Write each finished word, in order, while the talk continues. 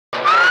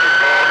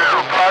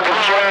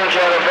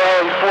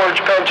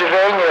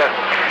Pennsylvania.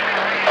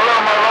 Hello,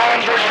 my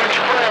long-distance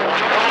friend.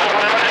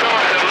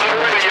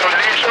 Radio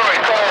Detroit,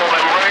 call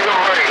and bring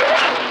them.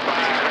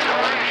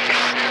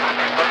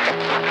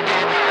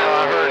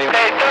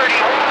 Hey,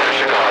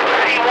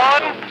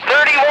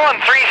 31,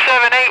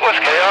 378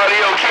 Wisconsin. Hey,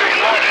 Audio Kid.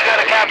 You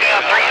got a copy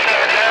on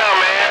 37 down,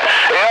 man.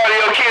 Hey,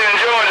 Audio Kid in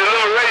Georgia,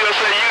 little radio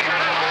say you...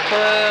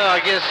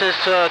 I guess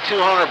it's 200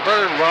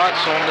 bird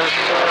watts on this.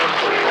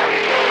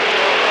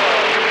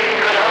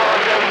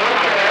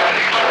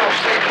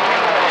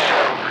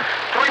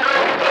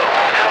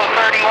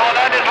 31,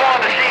 I just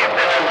wanted to see if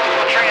this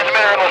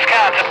transmitter in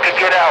Wisconsin could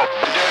get out.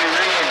 Dirty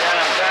Rig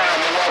downtown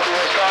Milwaukee,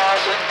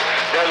 Wisconsin.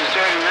 That was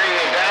Dirty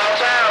Rig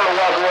downtown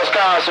Milwaukee,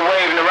 Wisconsin,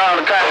 waving around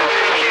the country.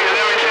 Yeah,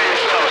 let me tell you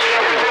something.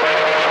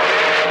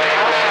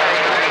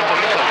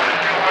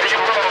 Are you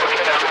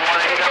broadcasting?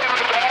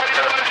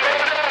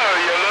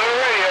 Your little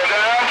radio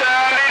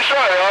downtown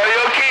Detroit. All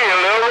your kids,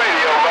 little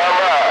radio,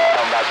 bye-bye.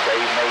 I'm about to say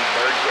you made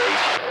birthday.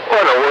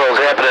 What in the world's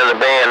happening in the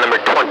band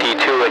number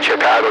 22 in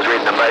Chicago's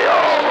reading the mail?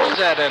 What's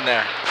that in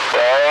there?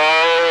 Oh!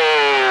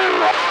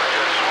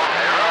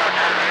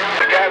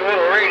 I got a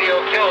little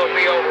radio killing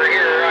me over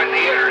here on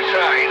the other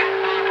side.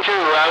 Two,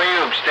 how are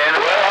you?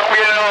 Standing? Well,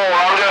 you know,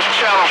 I'm just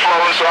channel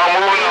flowing, so I'm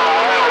moving on.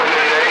 Have a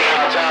good day.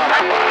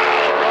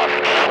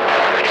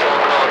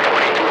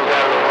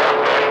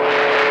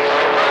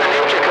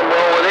 Nature can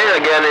roll with it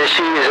again, and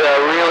she's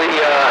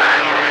really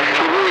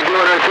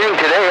doing her thing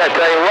today. I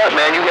tell you what,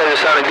 man, you guys are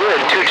sounding good.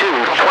 22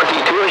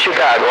 in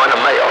Chicago on the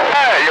mail.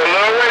 Hey, your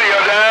little radio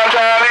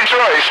downtown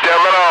Detroit,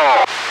 stepping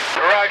on.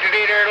 Roger,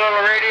 D there,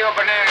 little radio,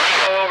 banana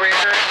over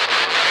here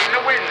in the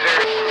Windsor.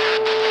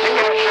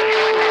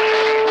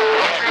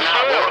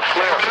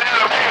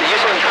 You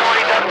said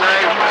 359.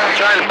 I'm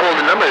trying to pull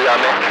the numbers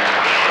out, man.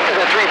 It's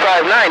a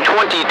 359,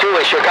 22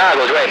 in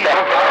Chicago's right back.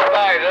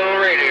 Bye, little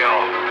radio.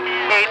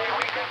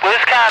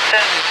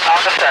 Wisconsin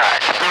on the side.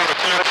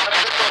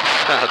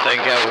 I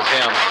think that was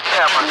him.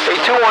 Hey,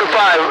 215,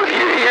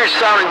 you're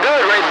sounding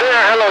good right there.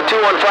 Hello,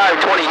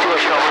 215, 22 in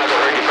Chicago.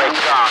 Heard you break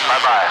down.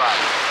 Bye-bye.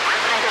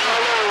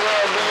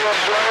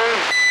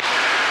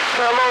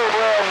 Hello,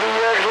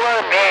 BX.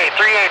 Hey,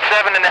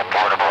 387 in that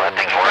portable. That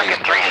thing's working.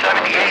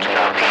 378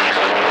 southeast.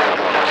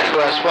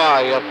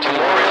 QSY up to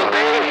Memorial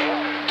Day.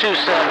 27.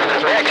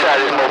 The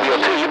backside of this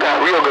mobile, too. You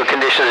got real good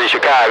conditions in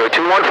Chicago.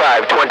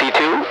 215,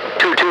 22,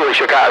 22 in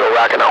Chicago,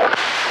 rocking on.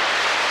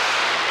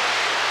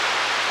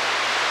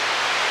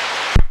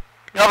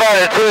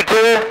 Nobody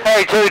 22.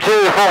 Hey, 22,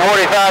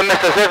 445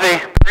 Mississippi.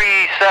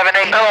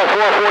 378. Hello,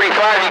 445.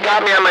 You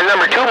got me on my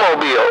number 2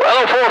 mobile.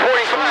 Hello,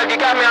 445.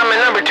 You got me on my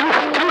number 2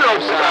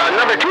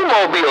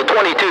 mobile.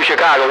 22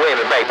 Chicago.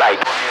 Waving. Bye.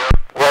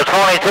 Well,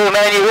 22,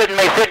 man, you hitting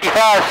me 55,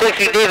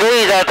 60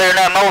 dBs out there in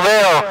that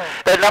mobile.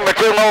 That number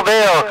 2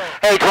 mobile.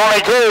 Hey,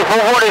 22,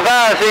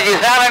 445 says you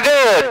sounding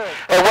good.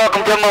 And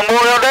welcome to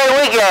Memorial Day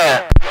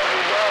weekend.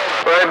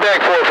 Right back,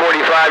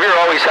 445. You're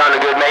always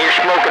sounding good, man. You're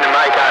smoking in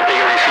my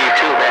configure receive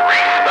too, man.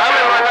 I'm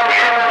in my number 2.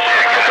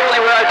 I told you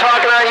when I was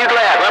talking on, you'd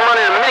laugh. I'm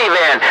running a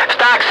minivan,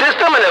 stock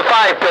system, and a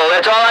 5-pill.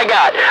 That's all I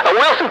got. A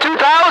Wilson 2000,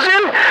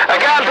 a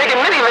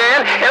God-picking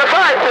minivan, and a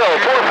 5-pill.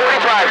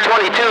 445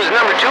 22 is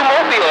number 2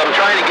 mobile. I'm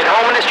trying to get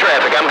home in this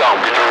traffic. I'm gone.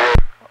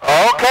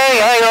 Okay,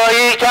 hey, well,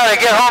 you trying to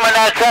get home in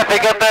that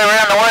traffic up there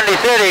around the Windy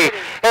City.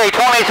 Hey,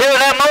 22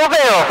 in that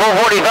mobile.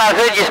 445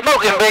 said you're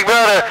smoking, big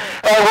brother.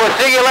 Hey, we'll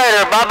see you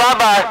later. Bye.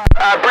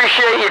 I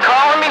appreciate you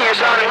calling me. You're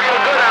sounding real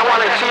good. I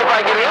want to see if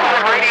I can hear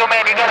you. Radio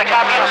man, you got a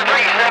copy of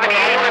 378.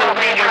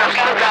 I've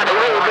still got a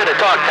little bit of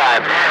talk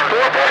time.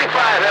 445.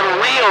 Have a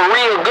real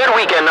good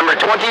weekend. Number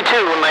 22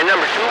 with my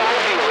number 2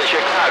 mobile in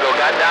Chicago.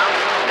 Got down.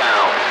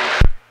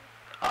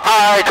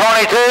 All right,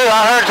 22. I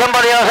heard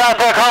somebody else out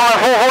there calling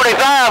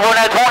 445 when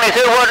that 22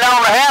 wasn't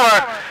on the hammer.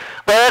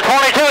 But that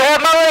 22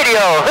 had my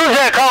radio. Who's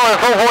that calling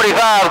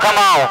 445? Come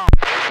on.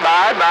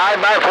 Bye.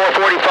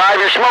 445.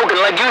 You're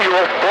smoking like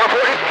usual.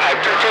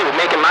 445. 22.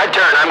 Making my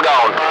turn. I'm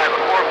gone.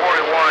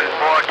 441.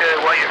 Boy, I tell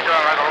you what, you're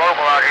sounding like a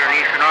local out here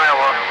in eastern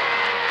Iowa.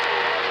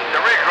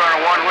 The Ridgerunner,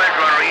 one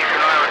Ridgerunner,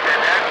 eastern Iowa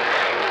said that.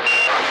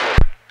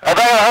 I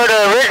think I heard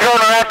a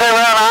Ridgerunner out there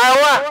around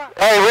Iowa.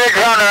 Hey,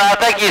 Ridgerunner, I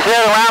think you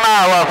said around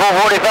Iowa.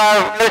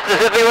 445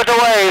 Mississippi with the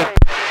wave.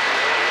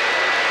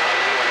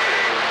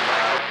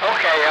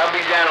 Okay, I'll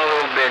be down a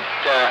little bit.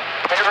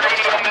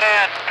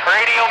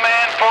 Radio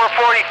man,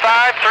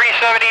 445,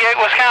 378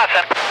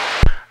 Wisconsin.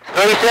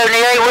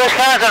 378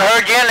 Wisconsin,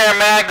 heard you in there,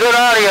 man. Good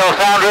audio,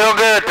 sounds real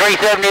good.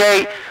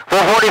 378,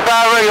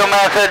 445 radio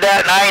man said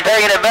that, and I ain't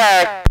taking it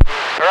back.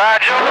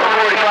 Roger,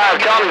 445,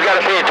 tell him he's got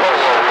to pay a toll.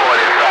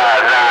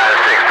 445,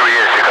 963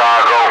 in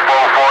Chicago,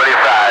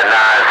 445,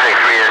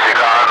 963 in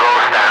Chicago,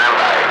 standing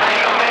by.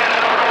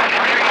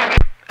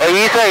 Hey,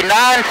 you say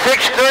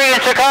 963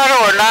 in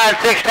Chicago or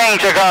 916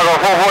 Chicago?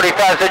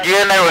 445 said you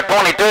in there with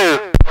 22.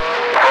 445,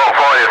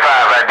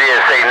 I did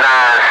say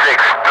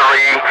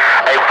 963.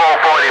 Hey,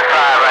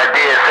 445, I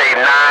did say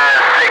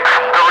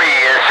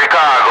 963 in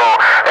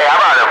Chicago. Hey, I'm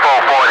out at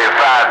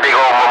 445, big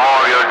old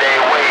Memorial Day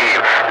wave.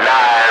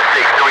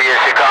 963 in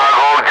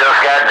Chicago, just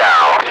got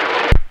down.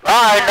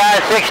 All Alright,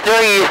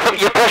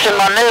 963, you're pushing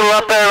my needle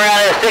up there around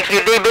that 60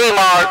 dB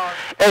mark.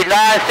 It's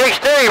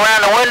 963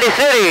 around the Windy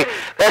City.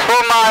 That's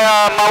where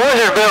my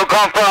wizard build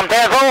come from,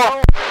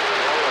 10-4.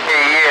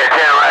 Yeah, 10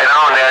 right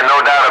on there,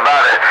 no doubt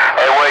about it.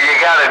 Hey, well, you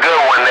got a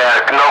good one there,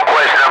 no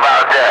question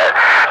about that.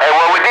 Hey,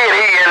 well, we did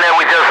hear you in there,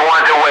 we just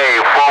wanted to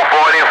wave.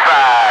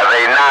 445,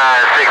 a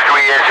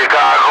 963 in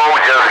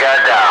Chicago, just got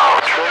down.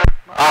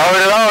 I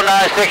heard it all,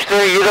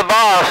 963, you the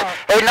boss.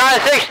 Hey,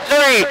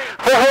 963,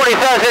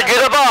 445 said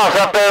you're the boss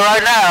up there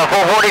right now,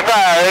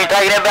 445, ain't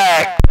taking it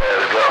back.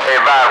 Let's go.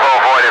 Hey, bye,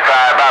 445,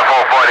 bye,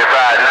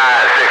 445,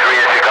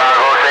 963 in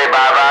Chicago, say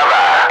bye, bye,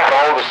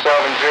 bye. Over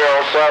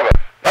 707.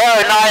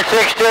 Alright,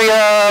 963,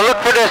 look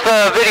for this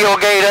video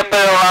gate up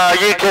there on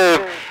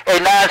YouTube.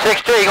 Hey,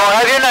 963, gonna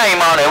have your name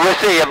on it. We'll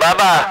see you.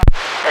 Bye-bye.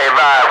 Hey,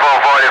 bye,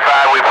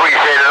 445, we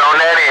appreciate it on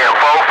that end.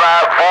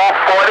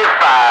 445,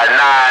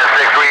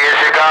 963 in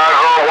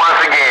Chicago,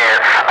 once again.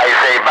 I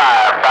say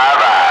bye,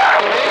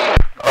 bye-bye.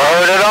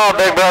 Heard it all,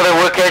 big brother.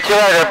 We'll catch you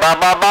later.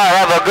 Bye-bye-bye.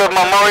 Have a good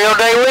Memorial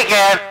Day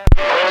weekend.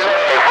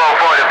 Hey,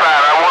 445,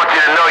 I want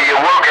you to know you're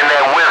working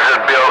that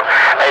wizard build.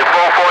 Hey,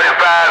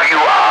 445, you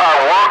are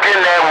working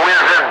that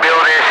wizard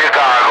build in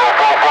Chicago.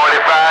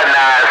 445,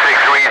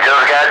 963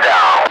 just got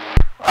down.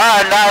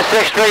 Alright,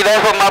 963,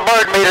 that's what my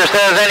bird meter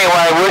says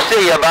anyway. We'll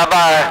see you.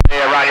 Bye-bye.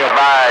 Yeah, right here.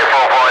 Bye,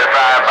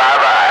 445,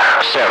 bye-bye.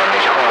 14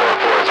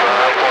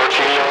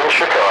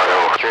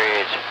 Chicago.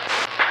 Streets.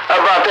 How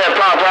about that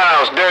Pop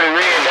House, Dirty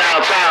Red,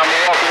 downtown,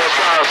 Milwaukee,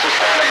 Wisconsin,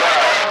 standing by.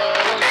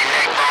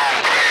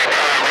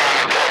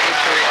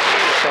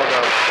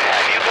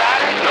 Have you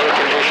got it? No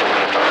condition.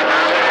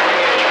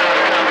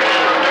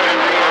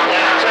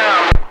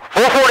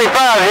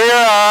 445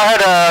 here. I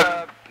had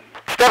to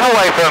step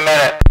away for a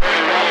minute.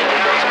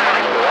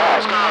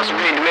 Wisconsin,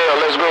 read the mail,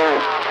 let's go.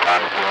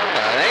 That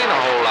ain't a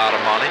whole lot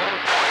of money.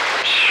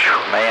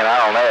 Man, I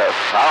don't know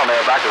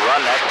if I could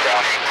run that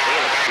stuff. Being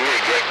a computer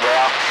geek,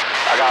 well,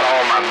 I got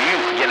all my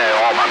music,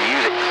 all my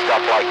music and stuff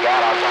like that.